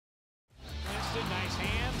Nice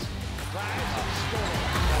hands. Drives and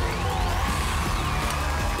scores. Picked him off beautifully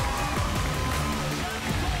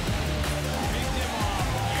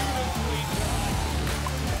done.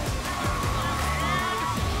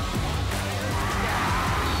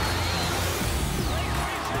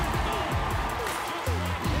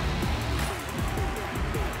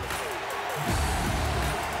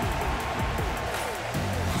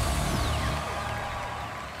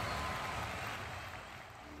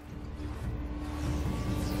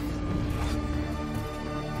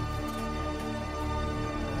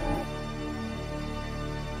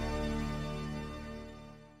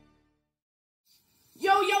 Yo,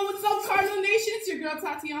 what's up, Cardinal Nation? It's your girl,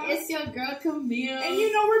 Tatiana. It's your girl, Camille. And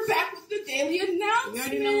you know we're back with the daily announcement. You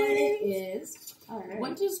already know what it is. All right.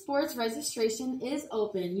 Winter sports registration is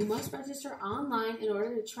open. You must register online in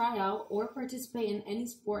order to try out or participate in any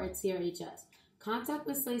sport at CRHS. Contact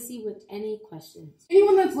Ms. Lacey with any questions.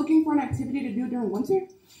 Anyone that's looking for an activity to do during winter,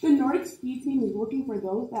 the Nordic Ski Team is looking for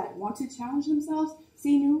those that want to challenge themselves,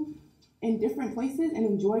 see new in different places, and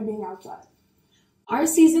enjoy being outside. Our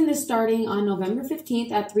season is starting on November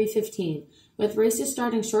 15th at 3:15, with races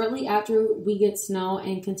starting shortly after we get snow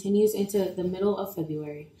and continues into the middle of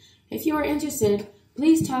February. If you are interested,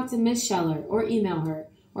 please talk to Ms. Scheller or email her,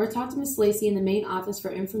 or talk to Ms. Lacey in the main office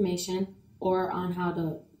for information or on how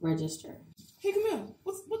to register. Hey, Camille,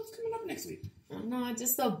 what's coming up next week? I don't know,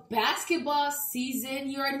 just the basketball season.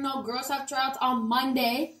 You already know girls have tryouts on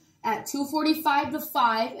Monday at 2:45 to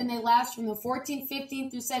 5, and they last from the 14th,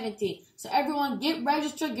 15th through 17th. So everyone get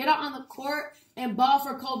registered, get out on the court, and ball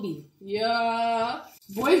for Kobe. Yeah.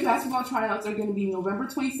 Boys basketball tryouts are going to be November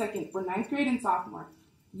 22nd for 9th grade and sophomore.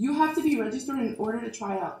 You have to be registered in order to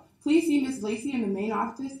try out. Please see Ms. Lacey in the main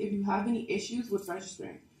office if you have any issues with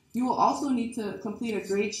registering. You will also need to complete a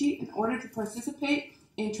grade sheet in order to participate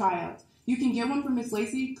in tryouts. You can get one from Ms.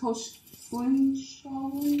 Lacey, Coach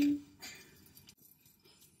Slinshaw,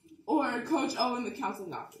 or Coach O in the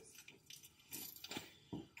counseling office.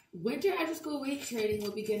 Winter after-school weight training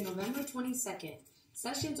will begin November 22nd.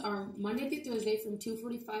 Sessions are Monday through Thursday from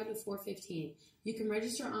 2:45 to 4:15. You can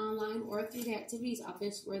register online or through the activities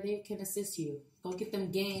office where they can assist you. Go get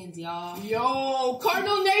them gains, y'all. Yo,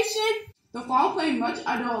 Cardinal Nation! The fall play Much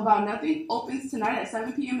Ado About Nothing opens tonight at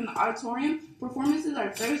 7 p.m. in the auditorium. Performances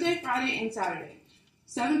are Thursday, Friday, and Saturday.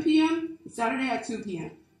 7 p.m., Saturday at 2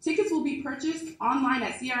 p.m. Tickets will be purchased online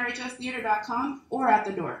at CRHStheater.com or at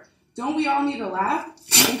the door. Don't we all need to laugh,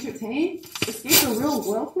 entertain, escape the real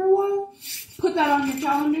world for a while? Put that on your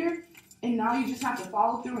calendar, and now you just have to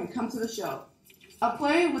follow through and come to the show. A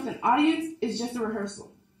play with an audience is just a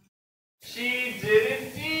rehearsal. She did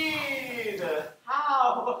indeed!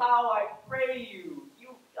 How I pray you!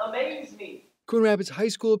 You amaze me! Coon Rapids High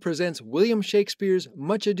School presents William Shakespeare's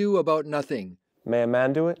Much Ado About Nothing. May a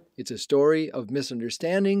man do it? It's a story of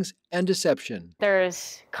misunderstandings and deception.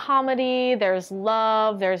 There's comedy, there's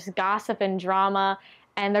love, there's gossip and drama,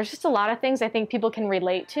 and there's just a lot of things I think people can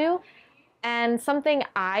relate to. And something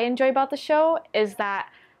I enjoy about the show is that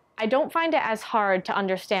I don't find it as hard to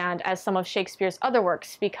understand as some of Shakespeare's other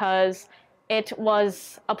works because it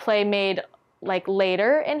was a play made like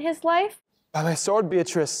later in his life. By my sword,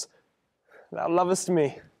 Beatrice, thou lovest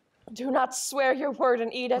me. Do not swear your word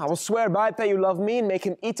and eat it. I will swear by it that you love me and make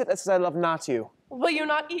him eat it as I love not you. Will you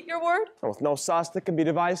not eat your word? And with no sauce that can be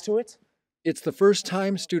devised to it? It's the first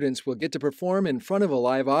time students will get to perform in front of a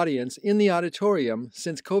live audience in the auditorium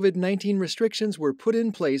since COVID-19 restrictions were put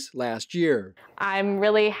in place last year. I'm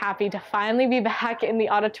really happy to finally be back in the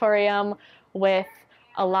auditorium with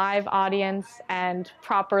a live audience and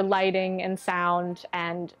proper lighting and sound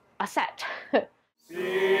and a set.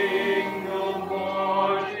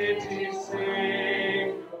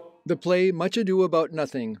 The play Much Ado About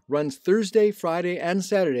Nothing runs Thursday, Friday, and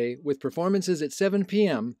Saturday with performances at 7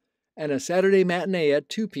 p.m. and a Saturday matinee at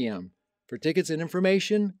 2 p.m. For tickets and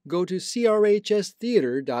information, go to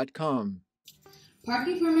CRHStheater.com.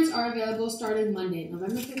 Parking permits are available starting Monday,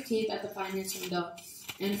 November 15th at the Finance Window,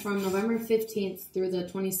 and from November 15th through the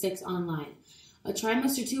 26th online. A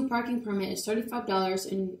trimester 2 parking permit is $35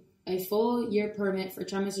 and a full year permit for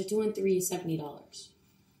trimester 2 and 3 is $70.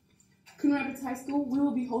 Coon Rapids High School, we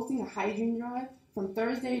will be hosting a hygiene drive from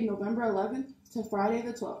Thursday, November 11th to Friday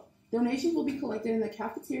the 12th. Donations will be collected in the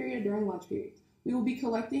cafeteria during lunch period. We will be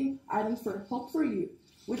collecting items for Hope for Youth,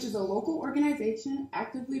 which is a local organization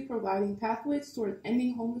actively providing pathways towards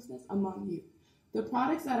ending homelessness among youth. The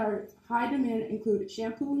products that are high demand include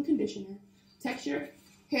shampoo and conditioner, texture,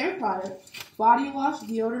 hair products, body wash,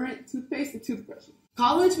 deodorant, toothpaste, and toothbrushes.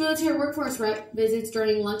 College military workforce rep visits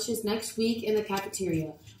during lunches next week in the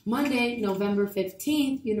cafeteria. Monday, November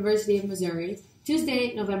 15th, University of Missouri.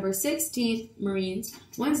 Tuesday, November 16th, Marines.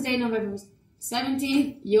 Wednesday, November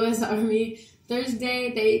 17th, U.S. Army.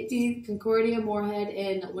 Thursday, the 18th, Concordia, Moorhead,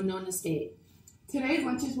 and Winona State. Today's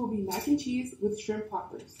lunches will be mac and cheese with shrimp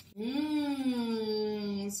poppers.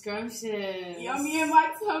 Scrumptious. Yummy in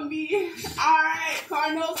my tummy. All right,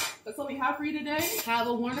 Cardinals, that's all we have for you today. Have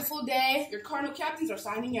a wonderful day. Your Cardinal captains are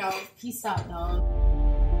signing out. Peace out, dog.